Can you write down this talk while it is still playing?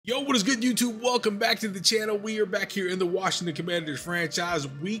Yo, what is good, YouTube? Welcome back to the channel. We are back here in the Washington Commanders franchise.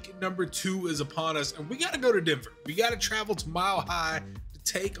 Week number 2 is upon us, and we got to go to Denver. We got to travel to Mile High to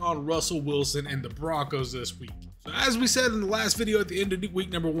take on Russell Wilson and the Broncos this week. So as we said in the last video at the end of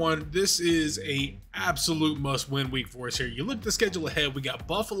week number 1, this is a absolute must-win week for us here. You look at the schedule ahead, we got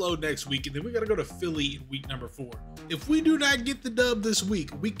Buffalo next week, and then we got to go to Philly in week number 4. If we do not get the dub this week,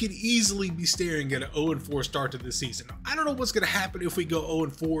 we could easily be staring at an 0-4 start to the season. I don't know what's going to happen if we go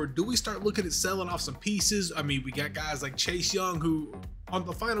 0-4. Do we start looking at selling off some pieces? I mean, we got guys like Chase Young who, on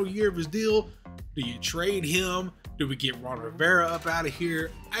the final year of his deal, do you trade him? Do we get Ron Rivera up out of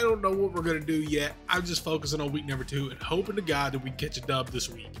here? I don't know what we're going to do yet. I'm just focusing on week number 2 and hoping to God that we catch a dub this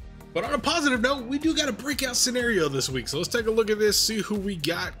week. But on a positive note, we do got a breakout scenario this week. So let's take a look at this, see who we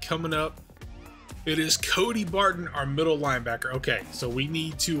got coming up. It is Cody Barton, our middle linebacker. Okay, so we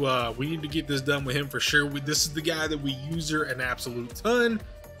need to get this done with him for sure. This is the guy that we use her an absolute ton.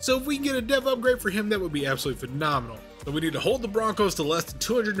 So if we can get a dev upgrade for him, that would be absolutely phenomenal. So we need to hold the Broncos to less than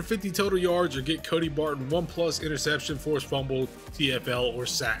 250 total yards or get Cody Barton 1+ interception, forced fumble, TFL, or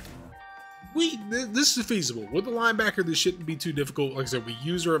sack. This is feasible. With the linebacker, this shouldn't be too difficult. Like I said, we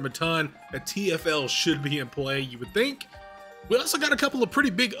use her a ton. A TFL should be in play, you would think. We also got a couple of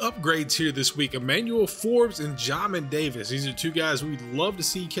pretty big upgrades here this week. Emmanuel Forbes and Jamin Davis. These are two guys we'd love to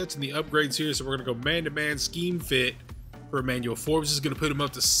see catching the upgrades here. So we're going to go man-to-man scheme fit for Emmanuel Forbes. This is going to put him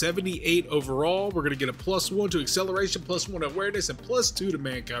up to 78 overall. We're going to get a +1 to acceleration, +1 awareness, and +2 to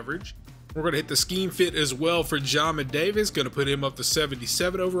man coverage. We're going to hit the scheme fit as well for Jamin Davis. Going to put him up to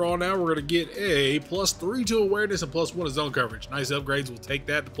 77 overall now. We're going to get a +3 to awareness and +1 to zone coverage. Nice upgrades. We'll take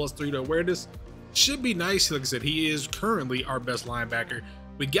that. The +3 to awareness should be nice. Like I said, he is currently our best linebacker.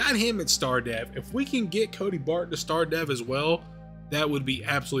 We got him at star dev. If we can get Cody Barton to star dev as well, that would be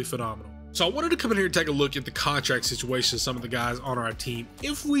absolutely phenomenal. So I wanted to come in here and take a look at the contract situation of some of the guys on our team.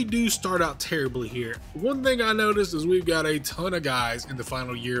 If we do start out terribly here, one thing I noticed is we've got a ton of guys in the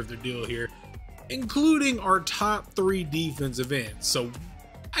final year of their deal here, including our top 3 defensive ends. So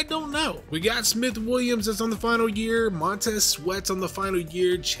I don't know. We got Smith Williams that's on the final year, Montez Sweat's on the final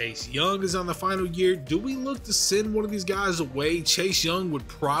year, Chase Young is on the final year. Do we look to send one of these guys away? Chase Young would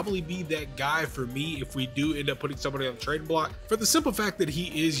probably be that guy for me if we do end up putting somebody on the trade block, for the simple fact that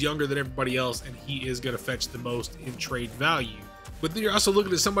he is younger than everybody else and he is going to fetch the most in trade value. But then you're also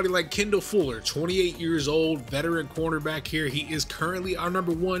looking at somebody like Kendall Fuller, 28 years old, veteran cornerback here. He is currently our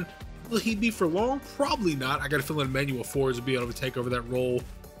number 1. Will he be for long? Probably not. I got a feeling Emmanuel Forbes will be able to take over that role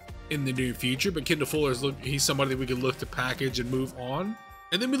in the near future, but Kendall Fuller he's somebody that we can look to package and move on.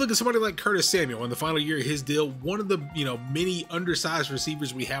 And then we look at somebody like Curtis Samuel in the final year of his deal, one of the many undersized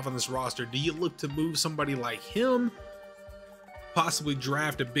receivers we have on this roster. Do you look to move somebody like him? Possibly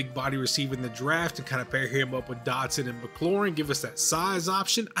draft a big body receiver in the draft and kind of pair him up with Dotson and McLaurin, give us that size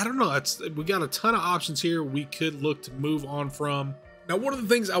option. I don't know. We got a ton of options here we could look to move on from. Now, one of the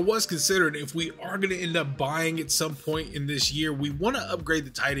things I was considering, if we are going to end up buying at some point in this year, we want to upgrade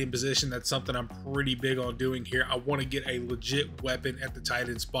the tight end position. That's something I'm pretty big on doing here. I want to get a legit weapon at the tight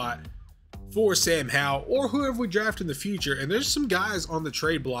end spot for Sam Howell or whoever we draft in the future. And there's some guys on the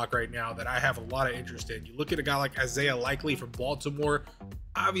trade block right now that I have a lot of interest in. You look at a guy like Isaiah Likely from Baltimore.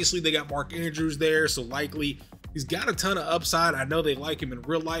 Obviously, they got Mark Andrews there, so Likely, he's got a ton of upside. I know they like him in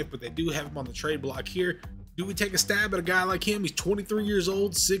real life, but they do have him on the trade block here. Do we take a stab at a guy like him? He's 23 years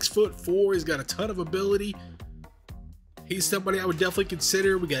old, 6'4". He's got a ton of ability. He's somebody I would definitely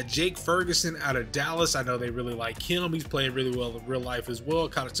consider. We got Jake Ferguson out of Dallas. I know they really like him. He's playing really well in real life as well.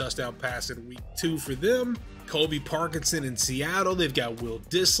 Caught a touchdown pass in week 2 for them. Colby Parkinson in Seattle. They've got Will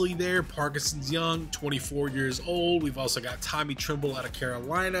Dissly there. Parkinson's young, 24 years old. We've also got Tommy Trimble out of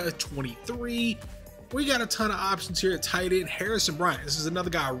Carolina, 23. We got a ton of options here at tight end. Harrison Bryant. This is another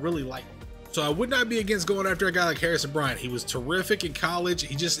guy I really like. So I would not be against going after a guy like Harrison Bryant. He was terrific in college.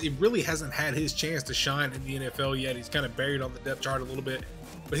 He really hasn't had his chance to shine in the NFL yet. He's kind of buried on the depth chart a little bit.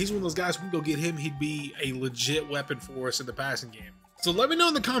 But he's one of those guys, we can go get him. He'd be a legit weapon for us in the passing game. So let me know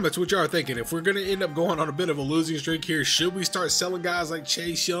in the comments what y'all are thinking. If we're going to end up going on a bit of a losing streak here, should we start selling guys like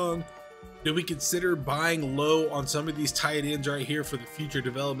Chase Young? Do we consider buying low on some of these tight ends right here for the future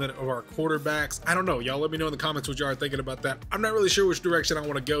development of our quarterbacks? I don't know. Y'all let me know in the comments what y'all are thinking about that. I'm not really sure which direction I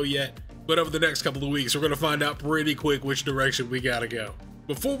want to go yet, but over the next couple of weeks, we're going to find out pretty quick which direction we got to go.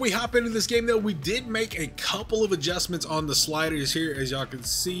 Before we hop into this game, though, we did make a couple of adjustments on the sliders here. As y'all can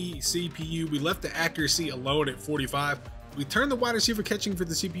see, CPU, we left the accuracy alone at 45. We turned the wide receiver catching for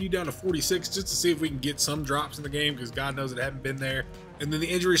the CPU down to 46 just to see if we can get some drops in the game, because God knows it hadn't been there. And then the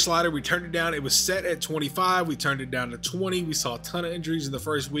injury slider, we turned it down. It was set at 25. We turned it down to 20. We saw a ton of injuries in the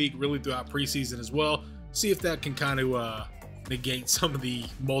first week, really throughout preseason as well. See if that can kind of negate some of the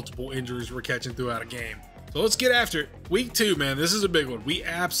multiple injuries we're catching throughout a game. So let's get after it. Week 2, man, this is a big one. We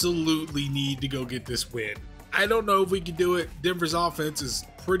absolutely need to go get this win. I don't know if we can do it. Denver's offense is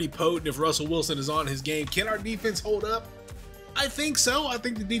pretty potent if Russell Wilson is on his game. Can our defense hold up? I think so. I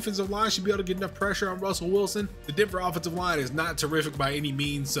think the defensive line should be able to get enough pressure on Russell Wilson. The Denver offensive line is not terrific by any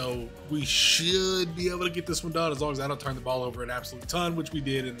means, so we should be able to get this one done as long as I don't turn the ball over an absolute ton, which we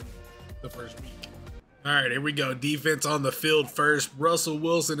did in the first week. All right, here we go. Defense on the field first. Russell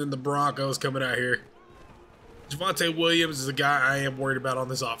Wilson and the Broncos coming out here. Javonte Williams is a guy I am worried about on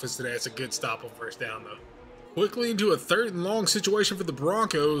this offense today. It's a good stop on first down, though. Quickly into a 3rd and long situation for the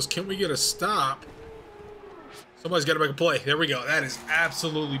Broncos. Can we get a stop? Somebody's got to make a play. There we go. That is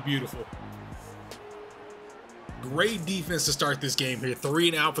absolutely beautiful. Great defense to start this game here. 3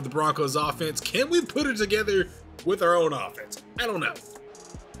 and out for the Broncos offense. Can we put it together with our own offense? I don't know.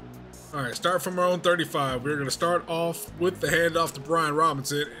 All right, start from our own 35. We're going to start off with the handoff to Brian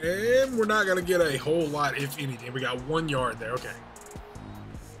Robinson, and we're not going to get a whole lot, if anything. We got 1 yard there. Okay.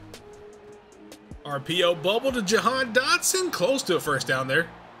 RPO bubble to Jahan Dotson. Close to a first down there.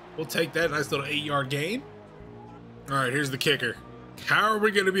 We'll take that. Nice little 8-yard gain. All right, here's the kicker. How are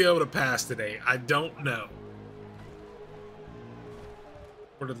we going to be able to pass today? I don't know.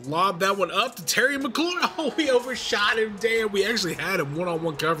 We're going to lob that one up to Terry McLaurin. Oh, we overshot him. Damn, we actually had him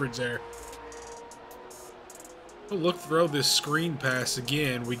one-on-one coverage there. Oh, look, throw this screen pass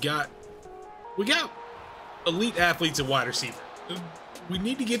again. We got elite athletes at wide receiver. We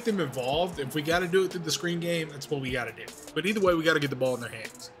need to get them involved. If we got to do it through the screen game, that's what we got to do. But either way, we got to get the ball in their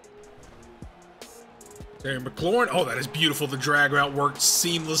hands. Terry McLaurin. Oh, that is beautiful. The drag route worked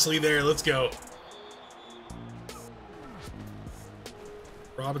seamlessly there. Let's go.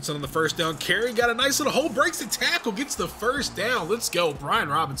 Robinson on the first down carry. Got a nice little hole. Breaks the tackle. Gets the first down. Let's go. Brian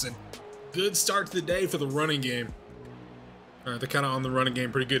Robinson. Good start to the day for the running game. All right, they're kind of on the running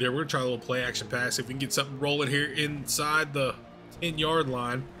game pretty good here. We're going to try a little play action pass. If we can get something rolling here inside the 10-yard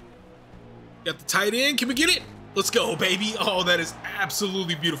line. Got the tight end. Can we get it? Let's go, baby. Oh, that is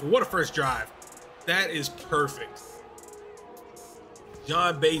absolutely beautiful. What a first drive. That is perfect.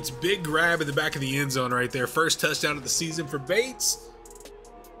 John Bates, big grab in the back of the end zone right there. First touchdown of the season for Bates.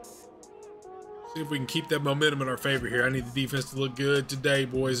 See if we can keep that momentum in our favor here. I need the defense to look good today,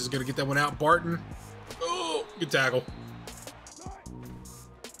 boys. Is going to get that one out. Barton. Oh, good tackle.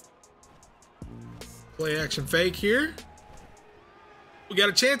 Play action fake here. We got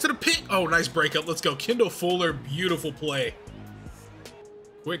a chance at a pick. Oh, nice breakup. Let's go. Kendall Fuller, beautiful play.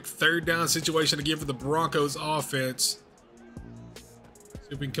 Quick 3rd down situation again for the Broncos offense. See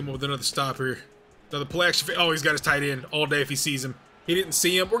if we can come up with another stop here. Another play action fake. Oh, he's got his tight end all day if he sees him. He didn't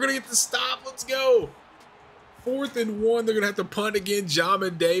see him. We're going to get the stop. Let's go. 4th and 1. They're going to have to punt again.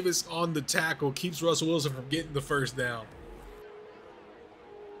 Jamin Davis on the tackle. Keeps Russell Wilson from getting the first down.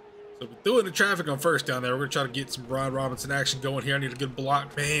 So we're through into traffic on first down there. We're going to try to get some Brian Robinson action going here. I need a good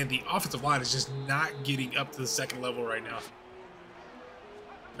block. Man, the offensive line is just not getting up to the 2nd level right now.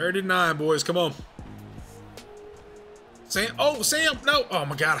 3rd and 9, boys. Come on. Sam. Oh, Sam. No. Oh,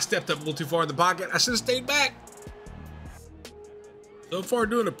 my God. I stepped up a little too far in the pocket. I should have stayed back. So far,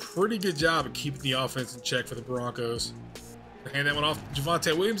 doing a pretty good job of keeping the offense in check for the Broncos. Hand that one off to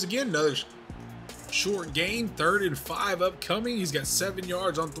Javonte Williams again. Another short gain. 3rd and 5 upcoming. He's got 7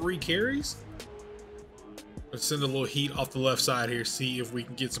 yards on 3 carries. Let's send a little heat off the left side here. See if we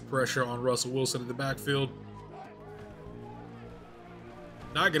can get some pressure on Russell Wilson in the backfield.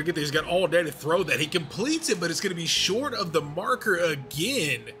 Not going to get there. He's got all day to throw that. He completes it, but it's going to be short of the marker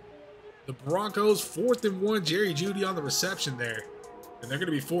again. The Broncos, 4th and 1. Jerry Jeudy on the reception there. And they're going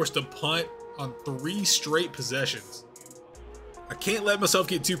to be forced to punt on 3 straight possessions. I can't let myself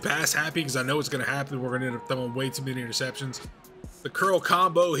get too pass happy because I know it's going to happen. We're going to end up throwing way too many interceptions. The curl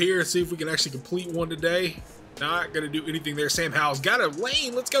combo here. See if we can actually complete one today. Not going to do anything there. Sam Howell's got a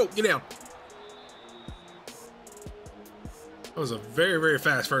lane. Let's go. Get down. That was a very, very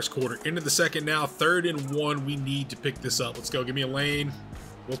fast first quarter. Into the 2nd now. 3rd and 1. We need to pick this up. Let's go. Give me a lane.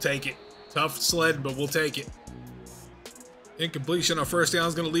 We'll take it. Tough sled, but we'll take it. Incompletion on first down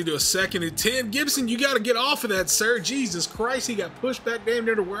is going to lead to a 2nd and 10. Gibson, you got to get off of that, sir. Jesus Christ, he got pushed back damn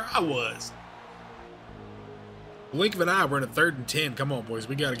near to where I was. Blink of an eye, we're in a 3rd and 10. Come on, boys.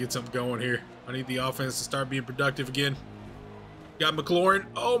 We got to get something going here. I need the offense to start being productive again. Got McLaurin.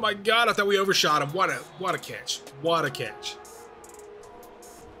 Oh, my God. I thought we overshot him. What a catch. What a catch.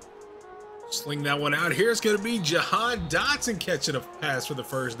 Sling that one out. Here it's going to be Jahan Dotson catching a pass for the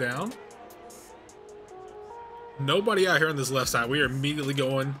first down. Nobody out here on this left side. We are immediately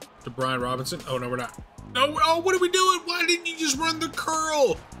going to Brian Robinson. Oh, no, we're not. No, oh, what are we doing? Why didn't you just run the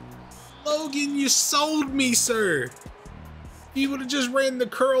curl? Logan, you sold me, sir. He would have just ran the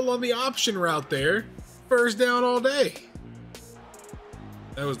curl on the option route there. First down all day.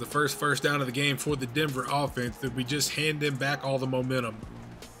 That was the first down of the game for the Denver offense. Did we just hand them back all the momentum?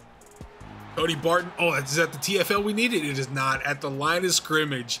 Cody Barton. Oh, is that the TFL we needed? It is not. At the line of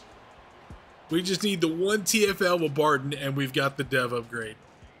scrimmage. We just need the one TFL with Barton, and we've got the dev upgrade.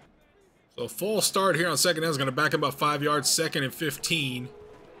 So false start here on second down is going to back him about 5 yards. 2nd and 15.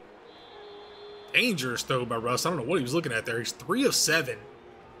 Dangerous throw by Russ. I don't know what he was looking at there. He's 3 of 7.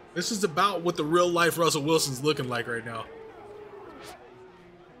 This is about what the real life Russell Wilson's looking like right now.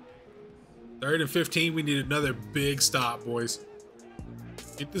 3rd and 15. We need another big stop, boys.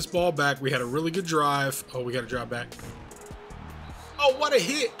 Get this ball back. We had a really good drive. Oh, we got to drive back. Oh, what a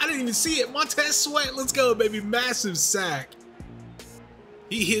hit. I didn't even see it. Montez Sweat. Let's go, baby. Massive sack.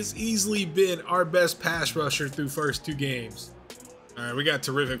 He has easily been our best pass rusher through first 2 games. All right, we got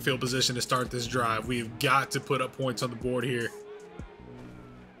terrific field position to start this drive. We've got to put up points on the board here.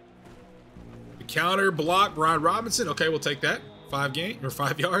 The counter block, Brian Robinson. Okay, we'll take that.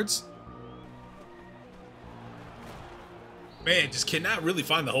 5 yards. Man, just cannot really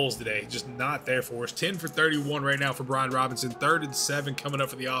find the holes today. Just not there for us. 10 for 31 right now for Brian Robinson. 3rd and 7 coming up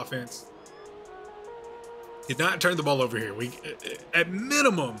for the offense. Did not turn the ball over here. We, at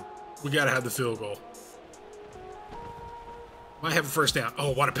minimum, we got to have the field goal. Might have a first down.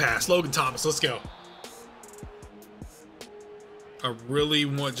 Oh, what a pass. Logan Thomas, let's go. I really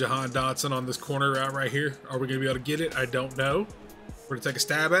want Jahan Dotson on this corner route right here. Are we going to be able to get it? I don't know. We're going to take a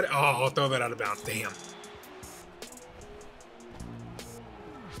stab at it. Oh, I'll throw that out of bounds. Damn.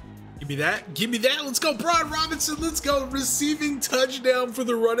 Give me that. Give me that. Let's go, Brian Robinson. Let's go. Receiving touchdown for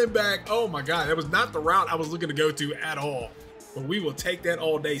the running back. Oh, my God. That was not the route I was looking to go to at all. But we will take that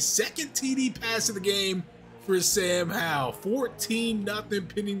all day. 2nd TD pass of the game for Sam Howell.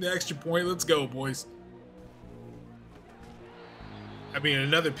 14-0 pending the extra point. Let's go, boys. I mean,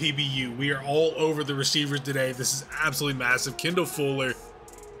 another PBU. We are all over the receivers today. This is absolutely massive. Kendall Fuller,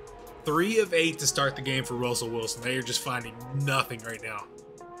 3 of 8 to start the game for Russell Wilson. They are just finding nothing right now.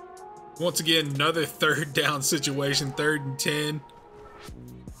 Once again, another 3rd down situation. 3rd and 10.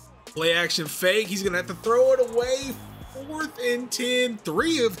 Play action fake. He's going to have to throw it away. 4th and 10.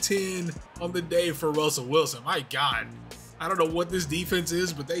 3 of 10 on the day for Russell Wilson. My God. I don't know what this defense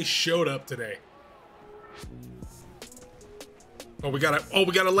is, but they showed up today. Oh, we got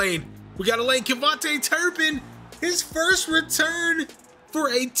a lane. We got a lane. Kevontae Turpin, his first return for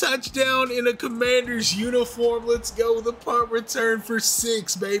a touchdown in a Commander's uniform. Let's go. The punt return for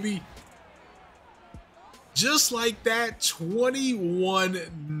 6, baby. Just like that,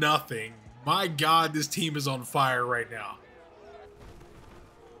 21-0. My God, this team is on fire right now.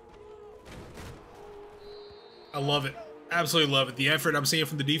 I love it. Absolutely love it. The effort I'm seeing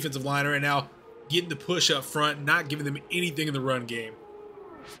from the defensive line right now, getting the push up front, not giving them anything in the run game.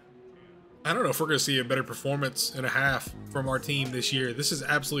 I don't know if we're going to see a better performance and a half from our team this year. This is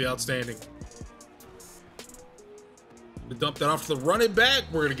absolutely outstanding. To dump that off to the running back.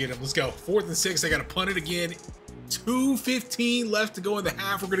 We're going to get him. Let's go. 4th and 6. They got to punt it again. 2:15 left to go in the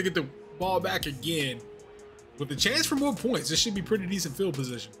half. We're going to get the ball back again. With a chance for more points. This should be pretty decent field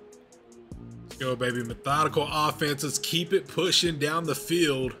position. Let's go, baby. Methodical offense. Let's keep it pushing down the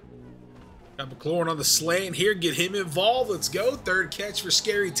field. Got McLaurin on the slant here. Get him involved. Let's go. 3rd catch for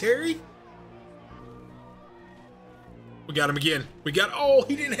Scary Terry. We got him again. We got, oh,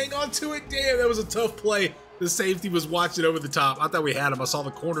 he didn't hang on to it. Damn, that was a tough play. The safety was watching over the top. I thought we had him. I saw the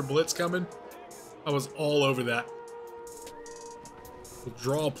corner blitz coming. I was all over that. We'll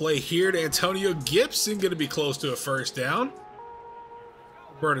draw a play here to Antonio Gibson. Going to be close to a first down.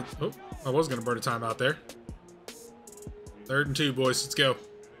 Burn it. Oh, I was going to burn a timeout there. 3rd and 2, boys. Let's go.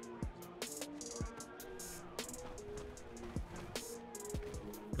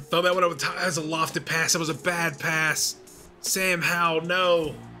 Throw that one over top. That was a lofted pass. That was a bad pass. Sam Howell,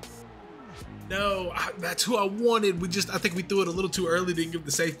 no. No, that's who I wanted. I think we threw it a little too early. Didn't give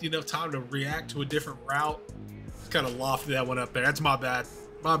the safety enough time to react to a different route. Just kind of lofted that one up there. That's my bad.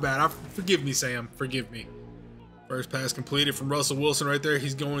 My bad. Forgive me, Sam. Forgive me. First pass completed from Russell Wilson right there.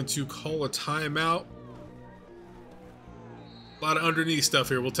 He's going to call a timeout. A lot of underneath stuff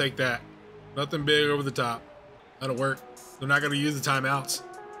here. We'll take that. Nothing big over the top. That'll work. They're not going to use the timeouts.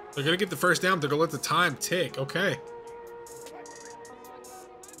 They're going to get the first down. They're going to let the time tick. Okay.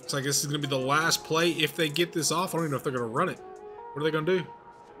 Looks like this is going to be the last play. If they get this off, I don't even know if they're going to run it. What are they going to do?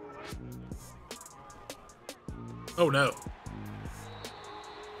 Oh, no.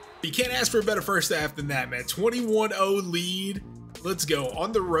 You can't ask for a better first half than that, man. 21-0 lead. Let's go.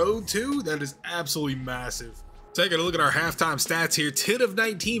 On the road, too? That is absolutely massive. Taking a look at our halftime stats here, 10 of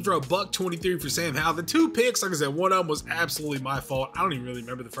 19 for a $123 for Sam Howell. The 2 picks, like I said, one of them was absolutely my fault. I don't even really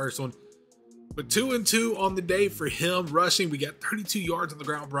remember the first one. But 2 and 2 on the day for him. Rushing, we got 32 yards on the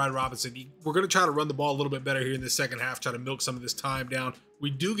ground with Brian Robinson. We're going to try to run the ball a little bit better here in the second half, try to milk some of this time down. We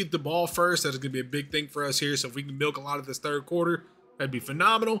do get the ball first. That is going to be a big thing for us here. So if we can milk a lot of this third quarter, that'd be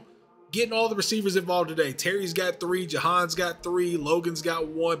phenomenal. Getting all the receivers involved today. Terry's got 3, Jahan's got 3, Logan's got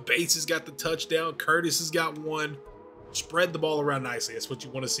 1, Bates has got the touchdown, Curtis has got 1. Spread the ball around nicely. That's what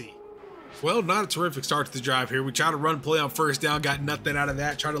you want to see. Well, not a terrific start to the drive here. We tried to run play on first down, got nothing out of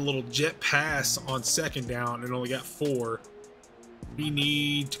that. Tried a little jet pass on second down and only got 4. We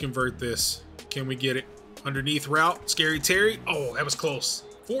need to convert this. Can we get it? Underneath route, Scary Terry. Oh, that was close.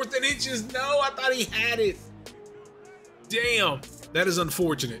 4th and inches. No, I thought he had it. Damn, that is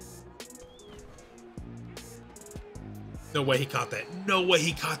unfortunate. No way he caught that. No way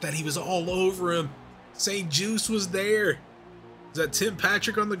he caught that. He was all over him. St. Juice was there. Is that Tim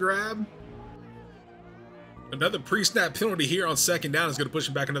Patrick on the grab? Another pre-snap penalty here on second down is going to push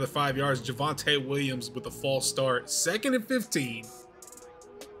him back another 5 yards. Javonte Williams with a false start. 2nd and 15.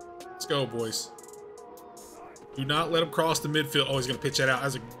 Let's go, boys. Do not let him cross the midfield. Oh, he's going to pitch that out.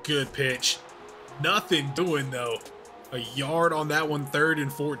 That's a good pitch. Nothing doing, though. A yard on that one, 3rd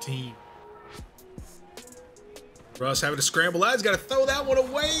and 14. Russ having to scramble out. He's got to throw that one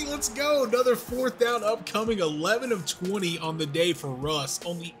away. Let's go. Another 4th down upcoming. 11 of 20 on the day for Russ.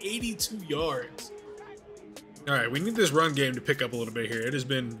 Only 82 yards. All right, we need this run game to pick up a little bit here. It has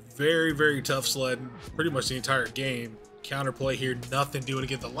been very, very tough sledding pretty much the entire game. Counterplay here, nothing doing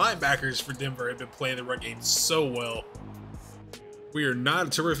against the linebackers for Denver. Have been playing the run game so well. We are not a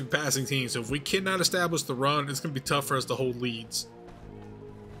terrific passing team, so if we cannot establish the run, it's going to be tough for us to hold leads.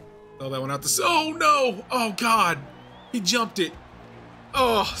 Throw that one out the... Oh, no! Oh, God! He jumped it.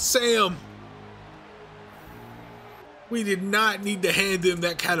 Oh, Sam. We did not need to hand him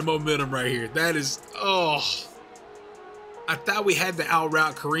that kind of momentum right here. That is... Oh. I thought we had the out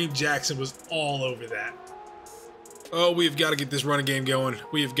route. Kareem Jackson was all over that. Oh, we've got to get this running game going.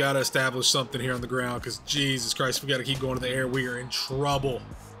 We've got to establish something here on the ground because, Jesus Christ, we got to keep going to the air. We are in trouble.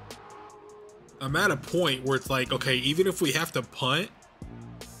 I'm at a point where it's like, okay, even if we have to punt,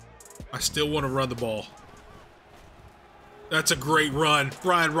 I still want to run the ball. That's a great run.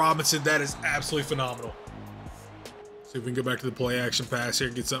 Brian Robinson, that is absolutely phenomenal. See if we can go back to the play action pass here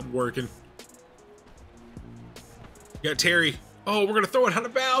and get something working. We got Terry. Oh, we're going to throw it out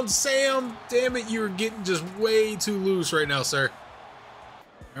of bounds. Sam, damn it, you're getting just way too loose right now, sir.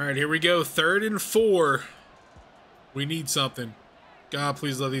 All right, here we go. 3rd and 4. We need something. God,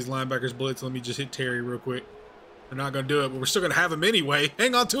 please let these linebackers blitz. Let me just hit Terry real quick. They're not going to do it, but we're still going to have him anyway.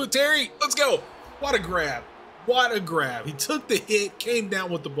 Hang on to it, Terry. Let's go. What a grab. What a grab. He took the hit, came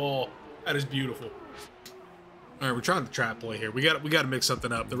down with the ball. That is beautiful. All right, we're trying to trap play here. We got to mix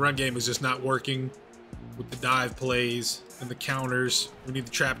something up. The run game is just not working with the dive plays and the counters. We need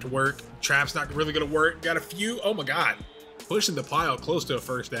the trap to work. The trap's not really going to work. Got a few. Oh, my God. Pushing the pile close to a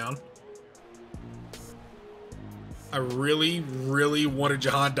first down. I really, really wanted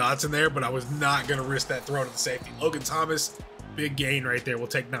Jahan Dotson there, but I was not going to risk that throw to the safety. Logan Thomas, big gain right there. We'll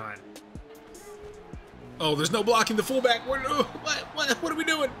take 9. Oh, there's no blocking the fullback. What are we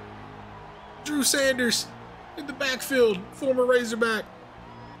doing? Drew Sanders in the backfield, former Razorback.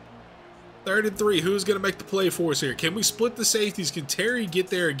 3rd and 3. Who's going to make the play for us here? Can we split the safeties? Can Terry get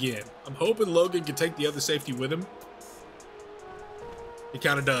there again? I'm hoping Logan can take the other safety with him. He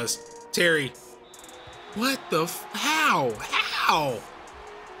kind of does. Terry. What the how?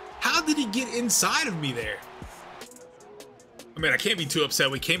 How did he get inside of me there? I mean, I can't be too upset.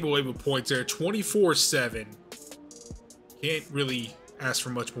 We came away with points there. 24-7. Can't really ask for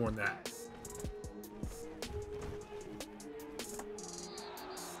much more than that.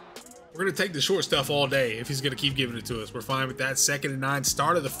 We're going to take the short stuff all day if he's going to keep giving it to us. We're fine with that. 2nd and 9.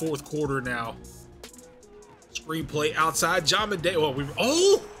 Start of the 4th quarter now. Screenplay outside. John Day.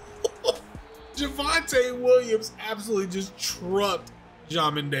 Oh! Javonte Williams absolutely just trucked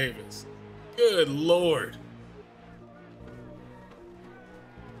Jamin Davis. Good Lord.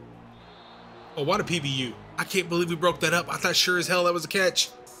 Oh, what a PBU. I can't believe we broke that up. I thought sure as hell that was a catch.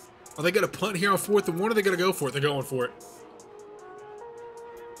 Are they going to punt here on 4th and 1 or are they going to go for it? They're going for it.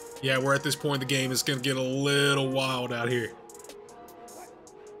 Yeah, we're at this point in the game. It's going to get a little wild out here.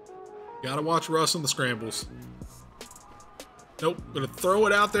 Got to watch Russ on the scrambles. Nope. Going to throw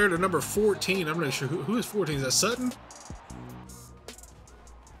it out there to number 14. I'm not sure. Who is 14? Is that Sutton?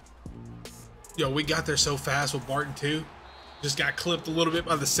 Yo, we got there so fast with Barton, too. Just got clipped a little bit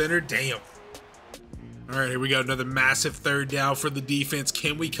by the center. Damn. All right, here we go. Another massive 3rd down for the defense.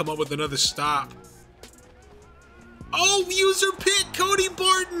 Can we come up with another stop? Oh, user pick, Cody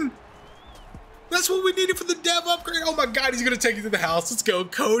Barton. That's what we needed for the dev upgrade. Oh my God, he's gonna take it to the house. Let's go.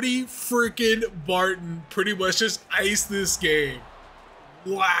 Cody freaking Barton pretty much just iced this game.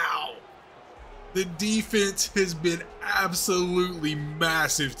 Wow. The defense has been absolutely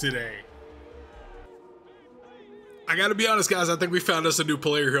massive today. I gotta be honest, guys, I think we found us a new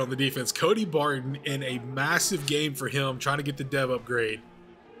player here on the defense. Cody Barton, in a massive game for him, trying to get the dev upgrade,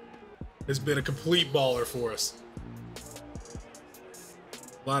 has been a complete baller for us.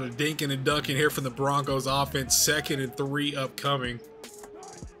 A lot of dinking and dunking here from the Broncos offense. 2nd and 3 upcoming.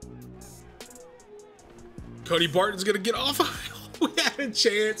 Cody Barton's gonna get off. We had a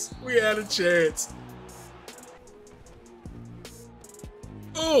chance. We had a chance.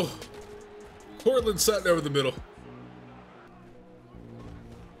 Oh, Cortland Sutton over the middle.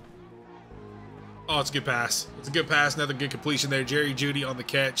 Oh, it's a good pass. It's a good pass. Another good completion there. Jerry Jeudy on the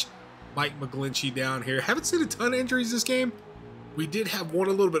catch. Mike McGlinchey down here. Haven't seen a ton of injuries this game. We did have one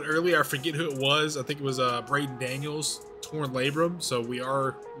a little bit earlier. I forget who it was. I think it was Braden Daniels, torn labrum. So we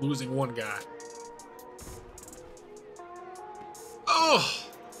are losing one guy. Oh,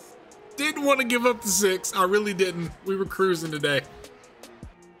 didn't want to give up the 6. I really didn't. We were cruising today.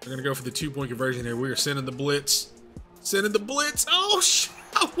 We're going to go for the 2-point conversion here. We are sending the blitz. Sending the blitz. Oh,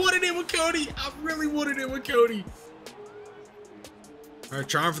 I wanted it with Cody. I really wanted it with Cody. All right,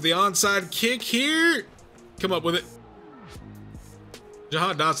 trying for the onside kick here. Come up with it.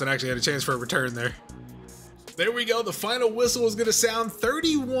 Jahan Dotson actually had a chance for a return there. There we go. The final whistle is going to sound.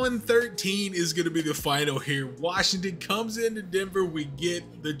 31-13 is going to be the final here. Washington comes into Denver. We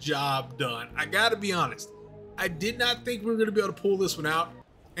get the job done. I got to be honest. I did not think we were going to be able to pull this one out.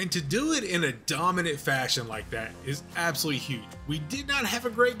 And to do it in a dominant fashion like that is absolutely huge. We did not have a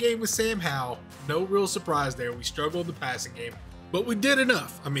great game with Sam Howell. No real surprise there. We struggled in the passing game. But we did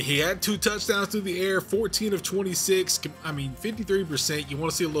enough. I mean, he had 2 touchdowns through the air, 14 of 26. I mean, 53%. You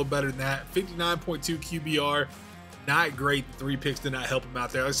want to see a little better than that. 59.2 QBR. Not great. The 3 picks did not help him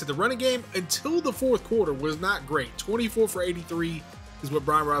out there. Like I said, the running game until the 4th quarter was not great. 24 for 83 is what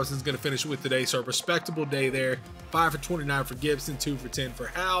Brian Robinson's going to finish with today. So a respectable day there. 5 for 29 for Gibson, 2 for 10 for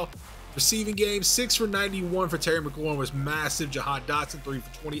Howell. Receiving game, 6 for 91 for Terry McLaurin was massive. Jahan Dotson, 3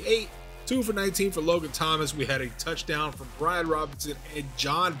 for 28. 2 for 19 for Logan Thomas. We had a touchdown from Brian Robinson and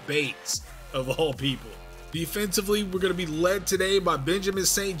John Bates, of all people. Defensively, we're going to be led today by Benjamin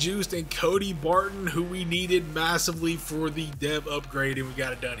St-Juste and Cody Barton, who we needed massively for the dev upgrade, and we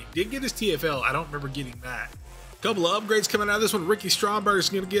got it done. He did get his TFL. I don't remember getting that. A couple of upgrades coming out of this one. Ricky Stromberg is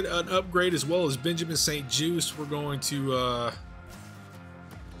going to get an upgrade, as well as Benjamin St-Juste. We're going to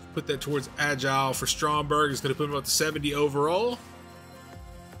put that towards Agile for Stromberg. It's going to put him up to 70 overall.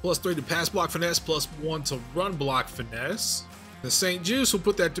 +3 to pass block finesse, +1 to run block finesse. The St-Juste will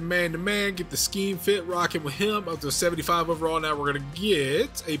put that to man, get the scheme fit, rocking with him up to 75 overall. Now we're going to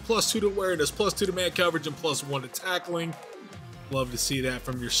get a +2 to awareness, +2 to man coverage, and +1 to tackling. Love to see that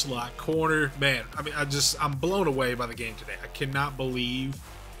from your slot corner. Man, I mean, I'm blown away by the game today. I cannot believe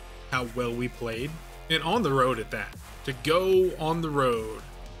how well we played. And on the road at that. To go on the road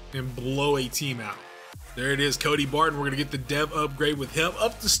and blow a team out. There it is, Cody Barton. We're going to get the dev upgrade with him.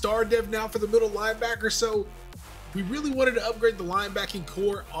 Up to star dev now for the middle linebacker. So we really wanted to upgrade the linebacking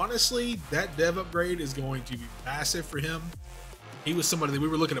core. Honestly, that dev upgrade is going to be massive for him. He was somebody that we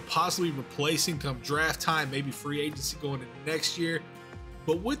were looking at possibly replacing come draft time, maybe free agency going into next year.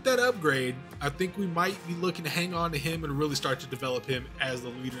 But with that upgrade, I think we might be looking to hang on to him and really start to develop him as the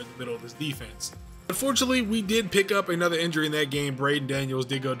leader in the middle of this defense. Unfortunately, we did pick up another injury in that game. Braden Daniels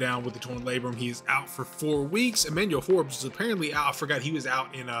did go down with the torn labrum. He is out for 4 weeks. Emmanuel Forbes is apparently out. I forgot he was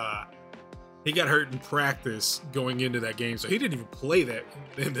out in he got hurt in practice going into that game, so he didn't even play that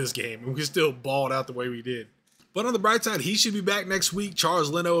in this game, and we still balled out the way we did. But on the bright side, he should be back next week. Charles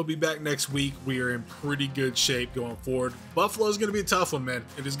Leno will be back next week. We are in pretty good shape going forward. Buffalo is going to be a tough one, man.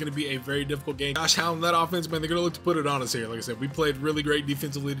 It is going to be a very difficult game. Josh Allen, that offense, man, they're going to look to put it on us here. Like I said, we played really great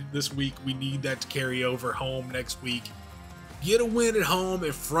defensively this week. We need that to carry over home next week. Get a win at home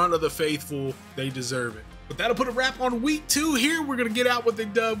in front of the faithful. They deserve it. But that'll put a wrap on week 2 here. We're going to get out with the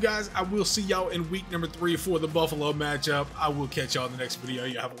dub, guys. I will see y'all in week number 3 for the Buffalo matchup. I will catch y'all in the next video.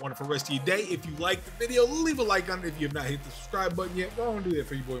 You have a wonderful rest of your day. If you liked the video, leave a like on it. If you have not hit the subscribe button yet, go and do that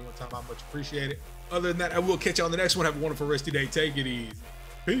for your boy one time. I much appreciate it. Other than that, I will catch y'all in the next one. Have a wonderful rest of your day. Take it easy.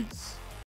 Peace.